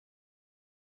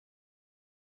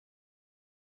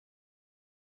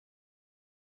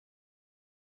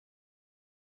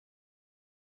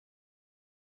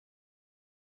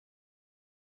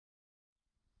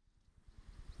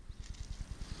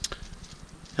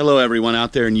Hello everyone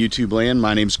out there in YouTube land,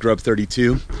 my name's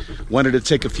Grub32. Wanted to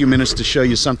take a few minutes to show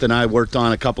you something I worked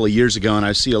on a couple of years ago, and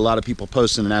I see a lot of people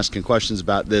posting and asking questions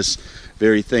about this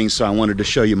very thing, so I wanted to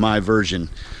show you my version.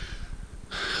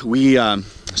 We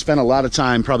spent a lot of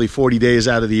time, probably 40 days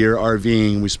out of the year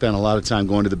RVing. We spent a lot of time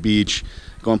going to the beach,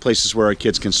 going places where our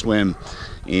kids can swim,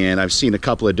 and I've seen a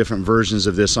couple of different versions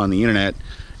of this on the internet.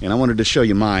 And I wanted to show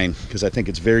you mine because I think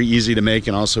it's very easy to make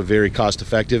and also very cost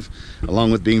effective,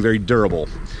 along with being very durable.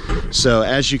 So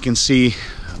as you can see,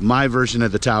 my version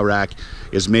of the towel rack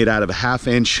is made out of a 1/2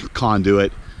 inch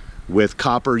conduit with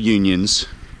copper unions,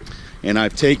 and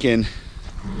I've taken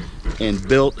and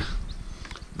built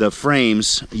the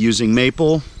frames using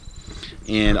maple,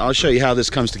 and I'll show you how this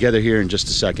comes together here in just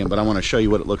a second, but I want to show you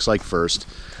what it looks like first.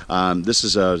 This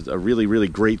is a really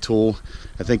great tool.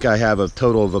 I think I have a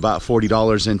total of about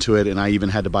 $40 into it, and I even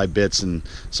had to buy bits and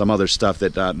some other stuff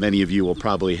that many of you will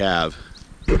probably have.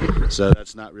 So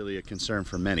that's not really a concern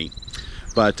for many.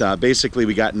 But basically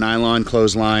we got nylon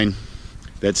clothesline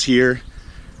that's here.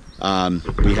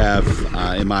 We have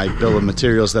in my bill of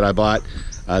materials that I bought,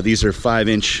 these are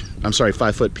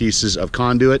 5 foot pieces of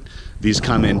conduit. These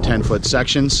come in 10-foot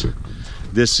sections.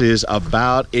 This is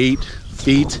about 8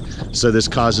 feet, so this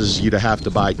causes you to have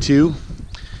to buy 2.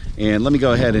 And let me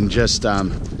go ahead and just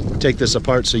take this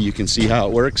apart so you can see how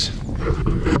it works.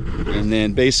 And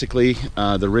then basically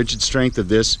the rigid strength of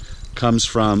this comes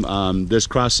from this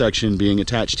cross section being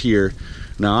attached here.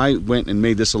 Now I went and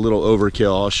made this a little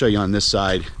overkill. I'll show you on this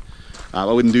side. I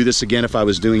wouldn't do this again if I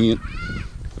was doing it,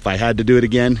 if I had to do it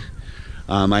again.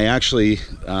 I actually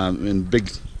am a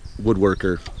big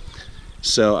woodworker,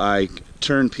 so I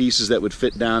turned pieces that would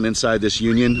fit down inside this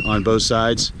union on both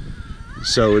sides,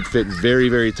 so it fit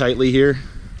very tightly here.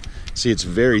 See, it's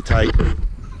very tight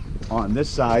on this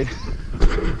side.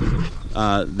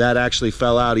 That actually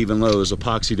fell out even though it was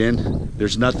epoxied in.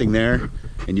 There's nothing there,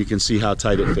 and you can see how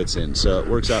tight it fits in, so it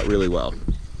works out really well.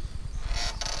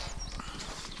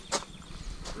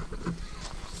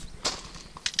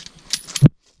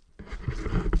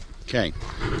 Okay,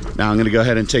 now I'm going to go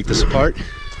ahead and take this apart,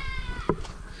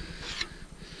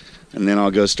 and then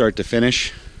I'll go start to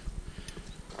finish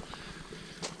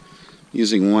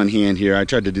using one hand here. I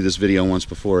tried to do this video once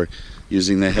before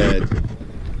using the head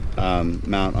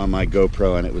mount on my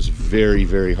GoPro, and it was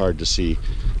very hard to see.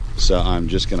 So I'm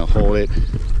just going to hold it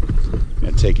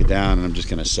and take it down, and I'm just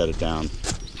going to set it down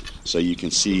so you can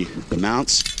see the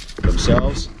mounts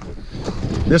themselves.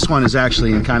 This one is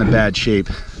actually in kind of bad shape.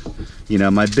 You know,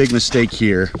 my big mistake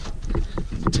here,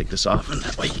 let me take this off and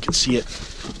that way you can see it.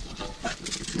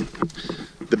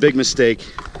 The big mistake,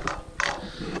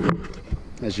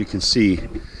 as you can see,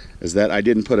 is that I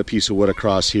didn't put a piece of wood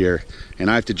across here,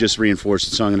 and I have to just reinforce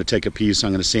it. So I'm going to take a piece,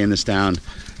 I'm going to sand this down,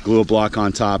 glue a block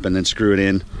on top, and then screw it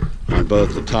in on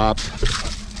both the top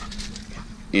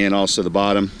and also the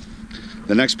bottom.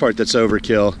 The next part that's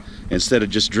overkill, instead of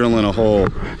just drilling a hole,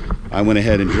 I went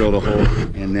ahead and drilled a hole,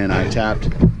 and then I tapped.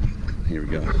 Here we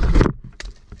go.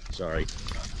 Sorry.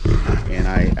 And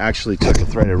I actually took a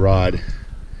threaded rod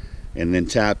and then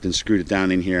tapped and screwed it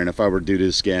down in here. And if I were to do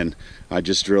this again, I'd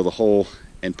just drill the hole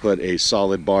and put a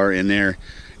solid bar in there,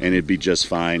 and it'd be just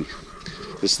fine.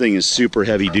 This thing is super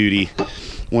heavy duty.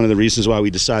 One of the reasons why we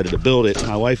decided to build it,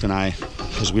 my wife and I,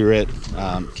 because we were at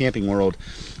Camping World,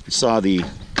 saw the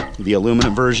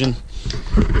aluminum version.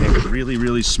 They were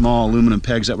really small aluminum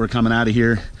pegs that were coming out of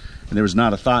here. And there was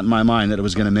not a thought in my mind that it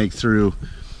was going to make through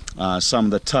some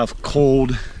of the tough,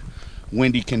 cold,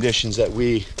 windy conditions that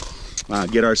we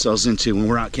get ourselves into when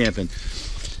we're out camping.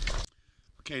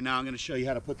 Okay, now I'm going to show you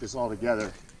how to put this all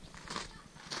together.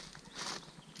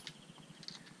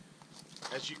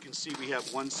 As you can see, we have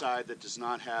one side that does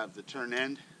not have the turn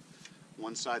end,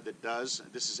 one side that does.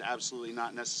 This is absolutely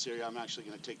not necessary. I'm actually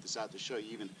going to take this out to show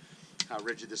you even how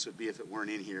rigid this would be if it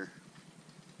weren't in here.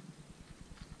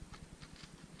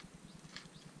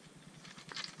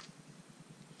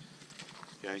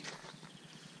 Okay,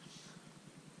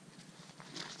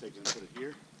 let's take it and put it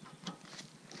here,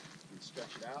 and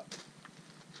stretch it out,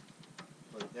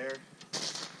 put it there,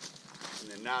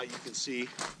 and then now you can see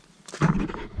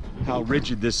how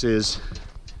rigid this is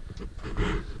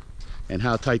and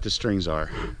how tight the strings are.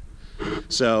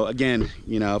 So again,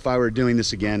 you know, if I were doing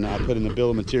this again, I put in the bill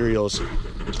of materials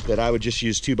that I would just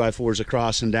use 2x4s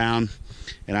across and down,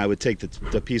 and I would take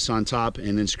the piece on top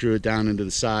and then screw it down into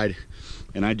the side.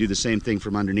 And I do the same thing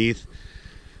from underneath.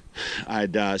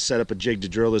 I'd set up a jig to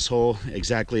drill this hole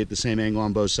exactly at the same angle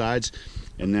on both sides,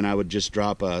 and then I would just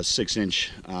drop a 6-inch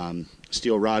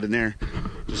steel rod in there,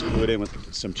 just glue it in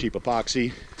with some cheap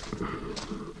epoxy.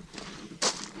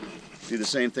 Do the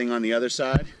same thing on the other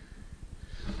side.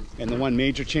 And the one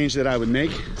major change that I would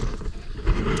make,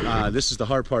 this is the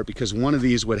hard part, because one of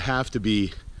these would have to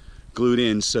be glued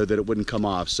in so that it wouldn't come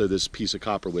off, so this piece of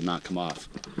copper would not come off.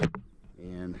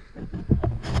 And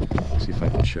let's see if I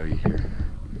can show you here.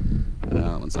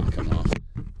 That one's not coming off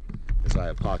because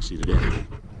I epoxied it in.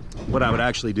 What I would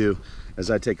actually do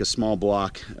is I'd take a small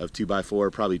block of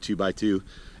 2x4, probably 2x2,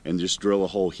 and just drill a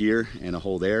hole here and a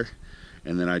hole there,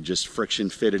 and then I'd just friction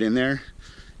fit it in there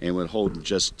and would hold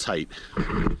just tight.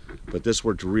 But this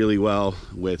worked really well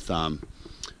with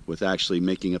actually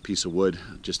making a piece of wood,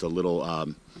 just a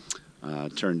little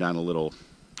turn down a little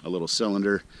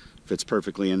cylinder, fits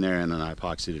perfectly in there, and then I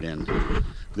epoxied it in.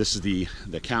 This is the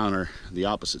counter, the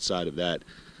opposite side of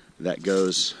that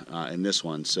goes in this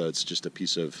one. So it's just a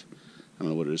piece of, I don't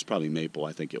know what it is, probably maple,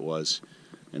 I think it was,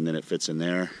 and then it fits in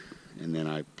there, and then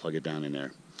I plug it down in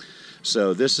there.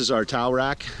 So this is our towel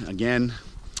rack. Again,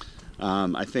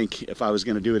 I think if I was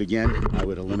going to do it again, I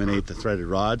would eliminate the threaded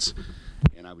rods,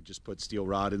 and I would just put steel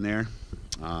rod in there,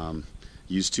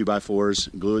 use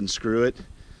 2x4s, glue it and screw it,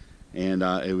 and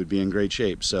it would be in great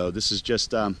shape. So this is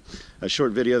just a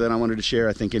short video that I wanted to share.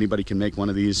 I think anybody can make one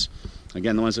of these.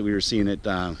 Again, the ones that we were seeing at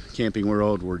Camping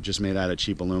World were just made out of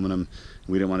cheap aluminum.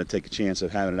 We didn't want to take a chance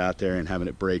of having it out there and having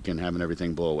it break and having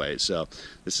everything blow away. So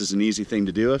this is an easy thing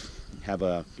to do. If you have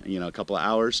a couple of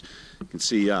hours, you can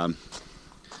see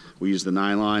we use the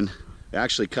nylon. They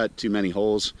actually cut too many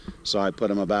holes, so I put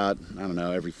them about, I don't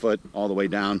know, every foot all the way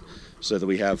down, so that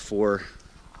we have 4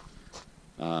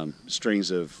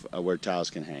 strings of where towels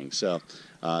can hang. So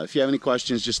if you have any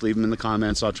questions, just leave them in the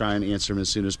comments. I'll try and answer them as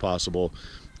soon as possible.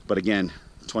 But again,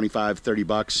 25, 30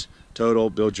 bucks total.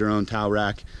 Build your own towel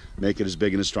rack, make it as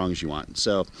big and as strong as you want.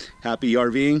 So happy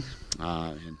RVing.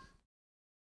 And